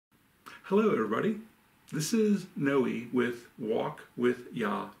Hello everybody, this is Noe with Walk with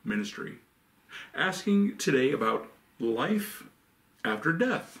Yah Ministry, asking today about life after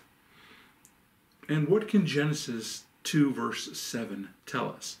death. And what can Genesis 2 verse 7 tell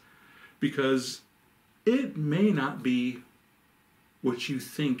us? Because it may not be what you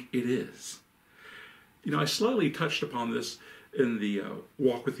think it is. You know, I slightly touched upon this in the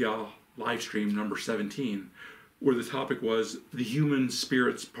Walk with Yah Livestream number 17, where the topic was the human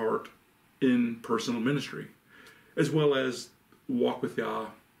spirit's part in personal ministry, as well as Walk with Yah,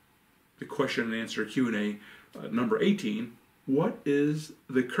 the question and answer Q&A number 18, what is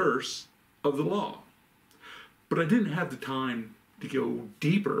the curse of the law? But I didn't have the time to go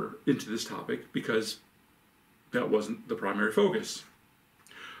deeper into this topic because that wasn't the primary focus.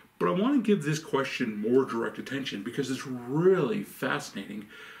 But I want to give this question more direct attention because it's really fascinating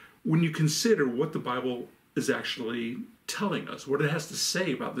when you consider what the Bible is actually telling us, what it has to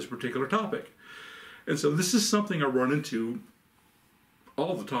say about this particular topic. And so this is something I run into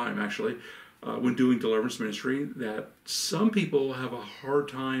all the time, actually, when doing deliverance ministry, that some people have a hard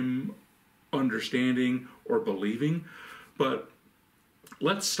time understanding or believing. But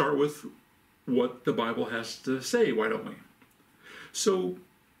let's start with what the Bible has to say, why don't we? So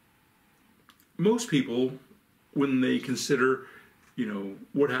most people, when they consider,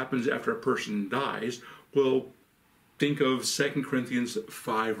 what happens after a person dies, will think of 2 Corinthians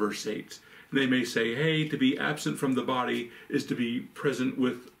 5 verse 8. And they may say, hey, to be absent from the body is to be present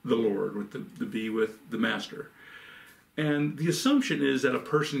with the Lord, to be with the Master. And the assumption is that a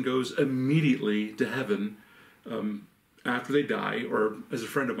person goes immediately to heaven after they die, or as a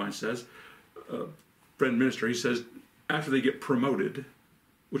friend of mine says, friend minister, he says, after they get promoted,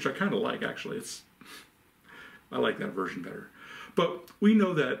 which I kind of like, actually. I like that version better. But we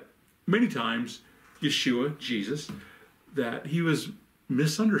know that many times Yeshua, Jesus, that he was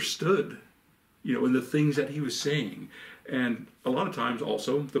misunderstood, in the things that he was saying. And a lot of times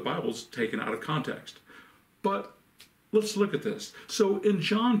also the Bible's taken out of context. But let's look at this. So in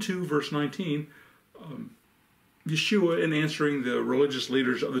John 2 verse 19, Yeshua, in answering the religious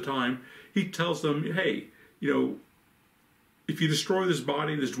leaders of the time, he tells them, hey, if you destroy this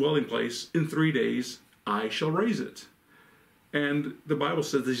body, this dwelling place, in 3 days, I shall raise it. And the Bible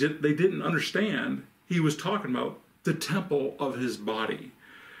says they didn't understand he was talking about the temple of his body.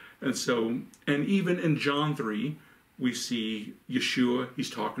 And so, and even in John 3, we see Yeshua, he's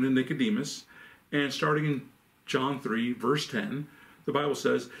talking to Nicodemus. And starting in John 3, verse 10, the Bible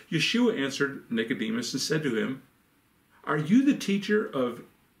says, Yeshua answered Nicodemus and said to him, are you the teacher of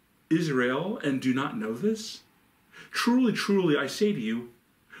Israel and do not know this? Truly, truly, I say to you,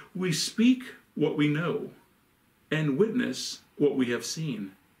 we speak what we know and witness what we have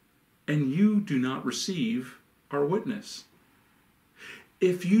seen, and you do not receive our witness.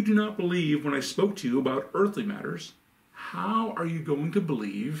 If you do not believe when I spoke to you about earthly matters, how are you going to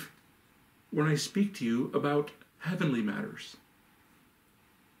believe when I speak to you about heavenly matters?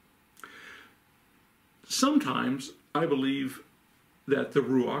 Sometimes I believe that the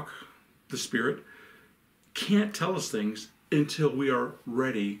Ruach, the Spirit, can't tell us things until we are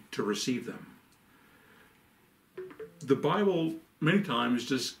ready to receive them. The Bible many times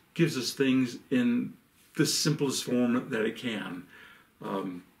just gives us things in the simplest form that it can,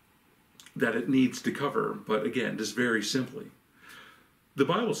 that it needs to cover, but again, just very simply. The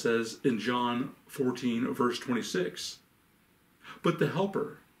Bible says in John 14 verse 26, but the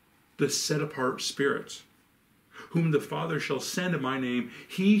Helper, the set-apart Spirit, whom the Father shall send in my name,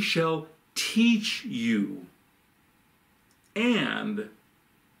 he shall teach you and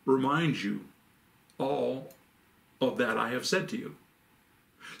remind you all of that I have said to you.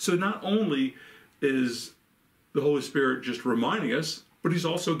 So not only is the Holy Spirit just reminding us, but he's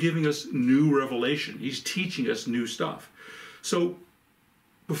also giving us new revelation. He's teaching us new stuff. So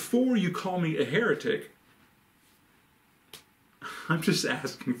before you call me a heretic, I'm just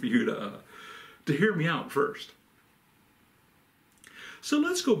asking for you to hear me out first. So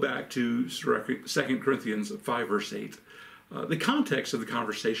let's go back to 2 Corinthians 5 verse 8. The context of the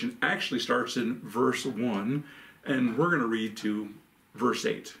conversation actually starts in verse 1, and we're going to read to verse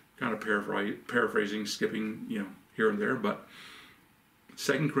 8. Kind of paraphrasing, skipping, here and there, but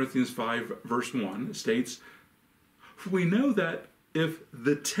 2 Corinthians 5 verse 1 states, for we know that if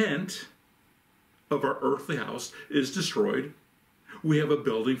the tent of our earthly house is destroyed, we have a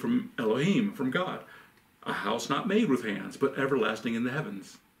building from Elohim, from God, a house not made with hands, but everlasting in the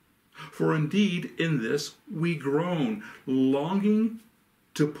heavens. For indeed in this we groan, longing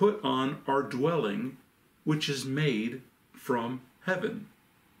to put on our dwelling, which is made from heaven.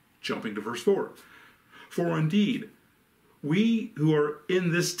 Jumping to verse 4. For indeed we who are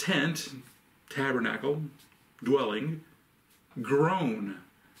in this tent, tabernacle, dwelling, groan,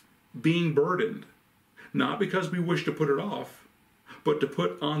 being burdened, not because we wish to put it off, but to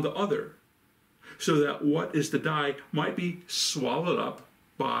put on the other, so that what is to die might be swallowed up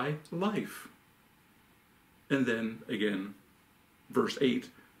by life. And then again, verse 8,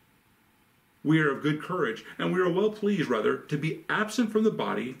 we are of good courage, and we are well pleased, rather, to be absent from the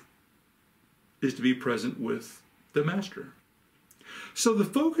body is to be present with the Master. So the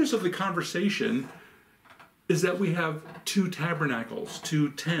focus of the conversation is that we have two tabernacles,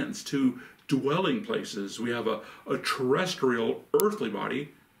 two tents, two dwelling places. We have a terrestrial, earthly body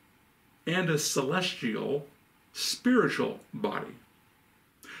and a celestial, spiritual body.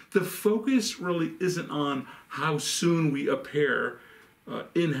 The focus really isn't on how soon we appear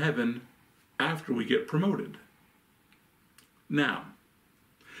in heaven after we get promoted. Now,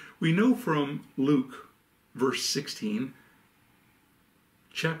 we know from Luke, verse 16,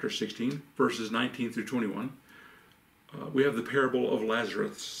 chapter 16, verses 19 through 21, we have the parable of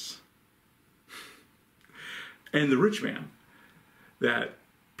Lazarus and the rich man, that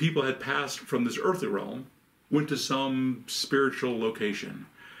people had passed from this earthly realm, went to some spiritual location.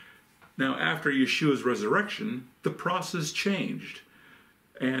 Now, after Yeshua's resurrection, the process changed.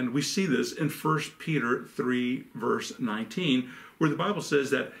 And we see this in 1 Peter 3, verse 19, where the Bible says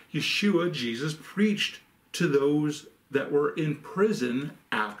that Yeshua, Jesus, preached to those that were in prison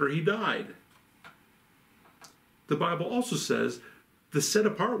after he died. The Bible also says the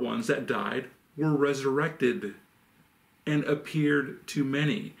set-apart ones that died were resurrected and appeared to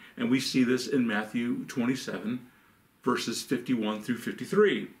many. And we see this in Matthew 27, verses 51 through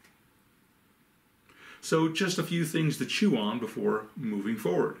 53. So just a few things to chew on before moving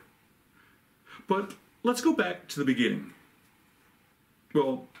forward. But let's go back to the beginning.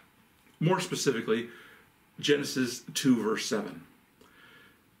 Well, more specifically, Genesis 2, verse 7.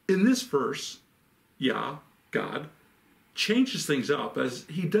 In this verse, Yah, God, changes things up as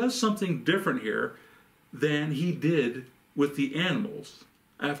he does something different here than he did with the animals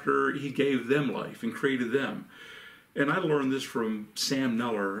after he gave them life and created them. And I learned this from Sam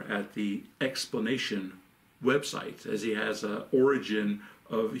Neller at the Explanation website, as he has an Origin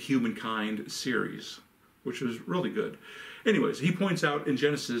of Humankind series, which was really good. Anyways, he points out in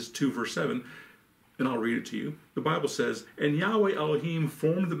Genesis 2, verse 7, and I'll read it to you. The Bible says, "And Yahweh Elohim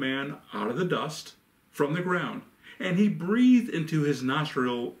formed the man out of the dust from the ground, and he breathed into his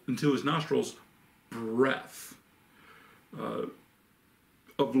nostrils breath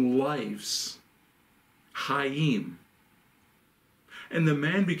of lives, Hayim. And the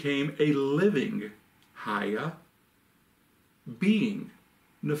man became a living Haya being,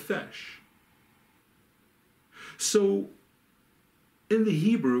 Nefesh." So in the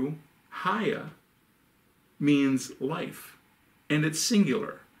Hebrew, Haya means life, and it's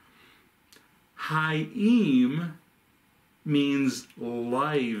singular. Hayim means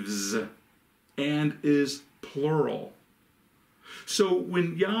lives and is plural. So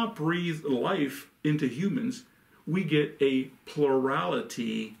when Yah breathed life into humans, we get a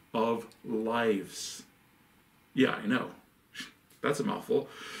plurality of lives. Yeah, I know. That's a mouthful.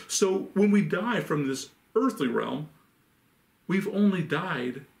 So when we die from this earthly realm, we've only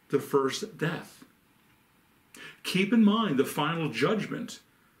died the first death. Keep in mind the final judgment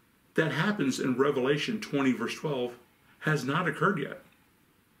that happens in Revelation 20, verse 12, has not occurred yet.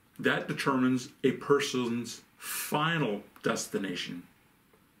 That determines a person's final destination.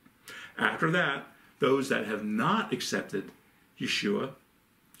 After that, those that have not accepted Yeshua,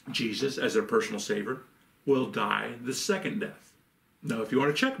 Jesus, as their personal Savior, will die the second death. Now, if you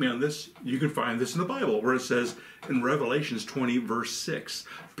want to check me on this, you can find this in the Bible, where it says in Revelations 20, verse 6,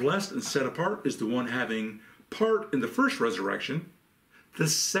 "Blessed and set apart is the one having part in the first resurrection. The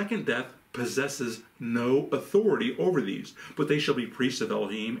second death possesses no authority over these, but they shall be priests of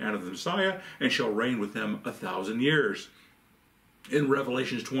Elohim and of the Messiah, and shall reign with them 1,000 years. In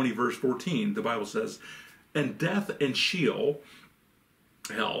Revelations 20, verse 14, the Bible says, "And death and Sheol,"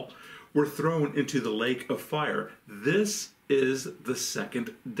 hell, "were thrown into the lake of fire. This is the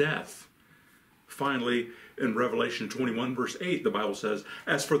second death." Finally, in Revelation 21, verse 8, the Bible says,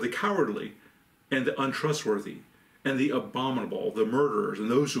 "As for the cowardly and the untrustworthy, and the abominable, the murderers,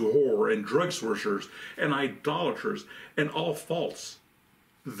 and those who whore, and drug sorcerers, and idolaters, and all false,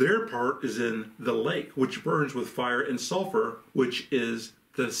 their part is in the lake, which burns with fire and sulfur, which is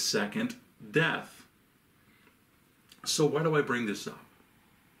the second death." So why do I bring this up?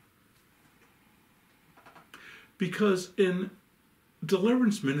 Because in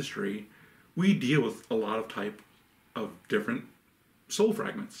deliverance ministry, we deal with a lot of type of different soul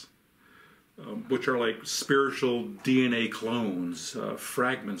fragments. which are like spiritual DNA clones,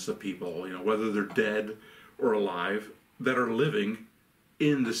 fragments of people, whether they're dead or alive, that are living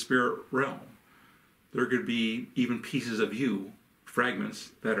in the spirit realm. There could be even pieces of you,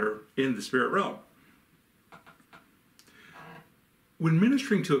 fragments, that are in the spirit realm. When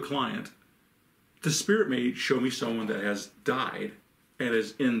ministering to a client, the Spirit may show me someone that has died and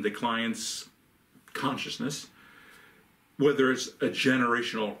is in the client's consciousness, whether it's a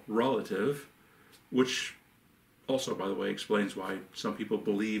generational relative, which also, by the way, explains why some people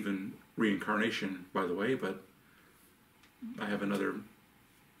believe in reincarnation, by the way, but I have another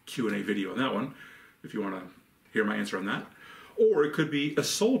Q&A video on that one, if you want to hear my answer on that. Or it could be a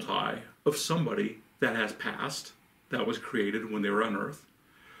soul tie of somebody that has passed, that was created when they were on earth.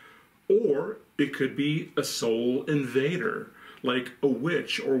 Or it could be a soul invader, like a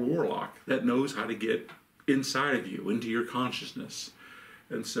witch or warlock that knows how to get inside of you, into your consciousness.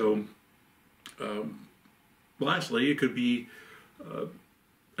 And so, lastly, it could be,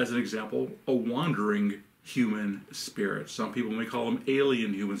 as an example, a wandering human spirit. Some people may call them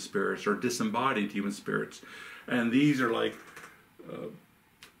alien human spirits or disembodied human spirits. And these are like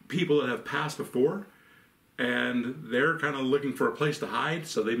people that have passed before, and they're kind of looking for a place to hide,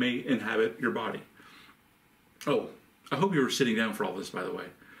 so they may inhabit your body. Oh, I hope you were sitting down for all this, by the way.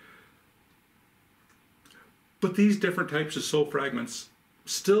 But these different types of soul fragments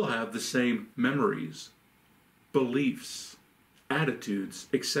still have the same memories, beliefs, attitudes,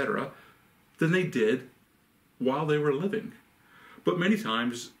 etc., than they did while they were living. But many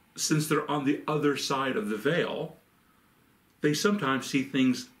times, since they're on the other side of the veil, they sometimes see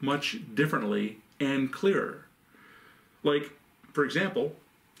things much differently and clearer. Like, for example,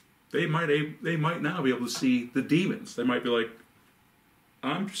 they might now be able to see the demons. They might be like,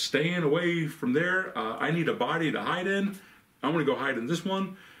 I'm staying away from there. I need a body to hide in. I'm going to go hide in this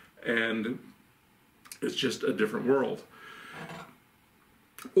one. And it's just a different world.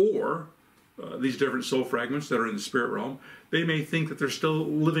 Or these different soul fragments that are in the spirit realm, they may think that they're still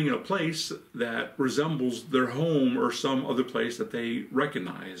living in a place that resembles their home or some other place that they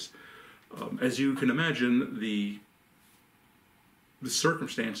recognize. As you can imagine, the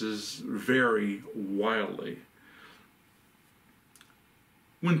circumstances vary wildly.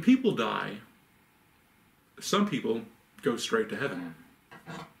 When people die, some people go straight to heaven.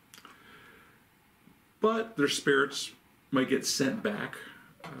 But their spirits might get sent back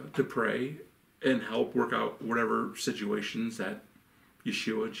to pray and help work out whatever situations that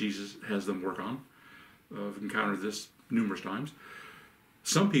Yeshua, Jesus, has them work on. I've encountered this numerous times.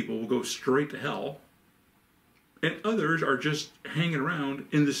 Some people will go straight to hell, and others are just hanging around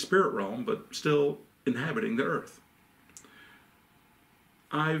in the spirit realm, but still inhabiting the earth.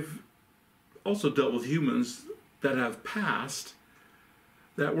 I've also dealt with humans that have passed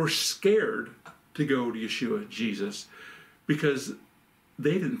that were scared to go to Yeshua, Jesus, because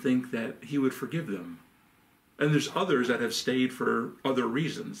they didn't think that he would forgive them. And there's others that have stayed for other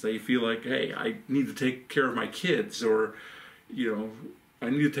reasons. They feel like, hey, I need to take care of my kids, or, I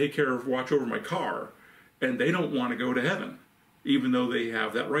need to watch over my car. And they don't want to go to heaven, even though they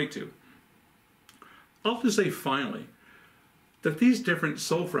have that right to. I'll just say finally, that these different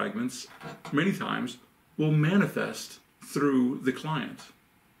soul fragments, many times, will manifest through the client.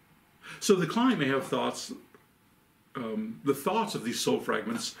 So the client may have thoughts, the thoughts of these soul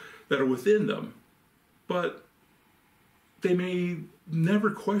fragments that are within them, but they may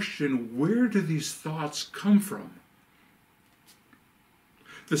never question, where do these thoughts come from?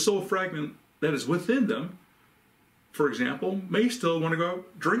 The soul fragment that is within them, for example, may still want to go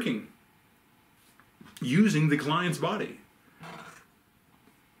out drinking, using the client's body.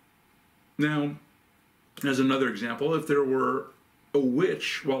 Now, as another example, if there were a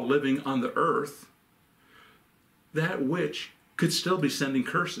witch while living on the earth, that witch could still be sending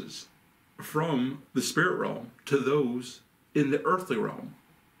curses from the spirit realm to those in the earthly realm.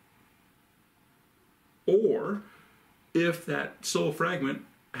 Or if that soul fragment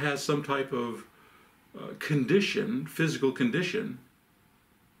has some type of condition, physical condition,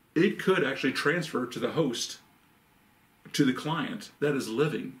 it could actually transfer to the host, to the client that is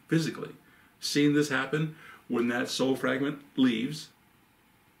living physically. Seen this happen when that soul fragment leaves,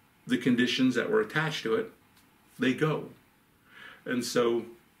 the conditions that were attached to it, they go. And so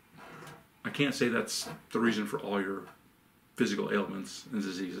I can't say that's the reason for all your physical ailments and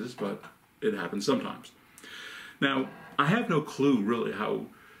diseases, but it happens sometimes. Now, I have no clue really how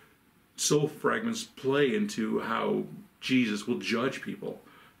soul fragments play into how Jesus will judge people,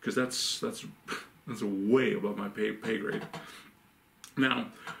 because that's way above my pay grade. Now,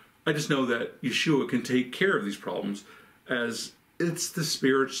 I just know that Yeshua can take care of these problems, as It's the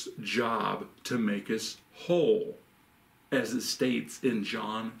Spirit's job to make us whole, as it states in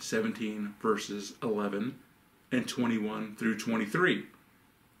John 17, verses 11 and 21 through 23.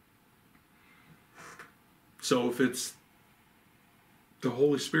 So if it's the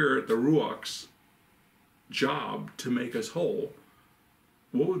Holy Spirit, the Ruach's job to make us whole,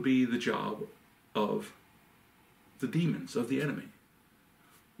 what would be the job of the demons, of the enemy?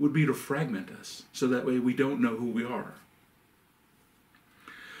 Would be to fragment us, so that way we don't know who we are.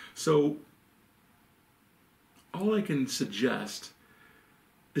 So all I can suggest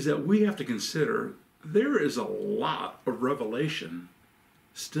is that we have to consider there is a lot of revelation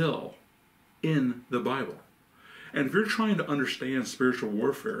still in the Bible. And if you're trying to understand spiritual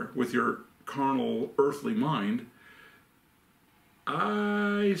warfare with your carnal, earthly mind,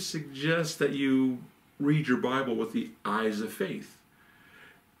 I suggest that you read your Bible with the eyes of faith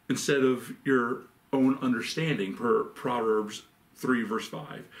instead of your own understanding, per Proverbs 3, verse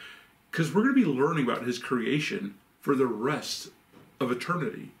 5. Because we're going to be learning about His creation for the rest of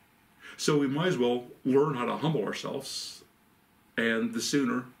eternity. So we might as well learn how to humble ourselves, and the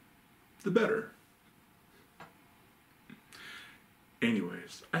sooner, the better.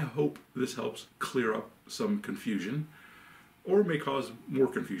 Anyways, I hope this helps clear up some confusion, or may cause more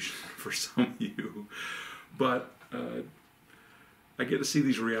confusion for some of you. But I get to see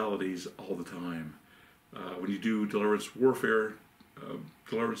these realities all the time. When you do deliverance warfare,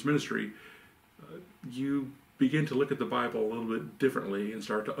 deliverance ministry, you begin to look at the Bible a little bit differently and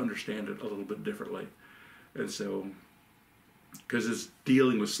start to understand it a little bit differently. And so, because it's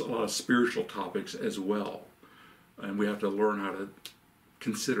dealing with a lot of spiritual topics as well, and we have to learn how to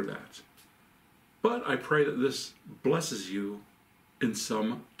consider that. But I pray that this blesses you in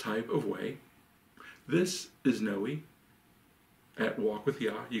some type of way. This is Noe at Walk with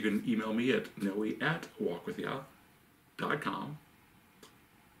Yah. You can email me at noe@walkwithyah.com.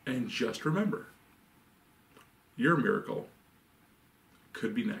 And just remember, your miracle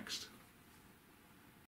could be next.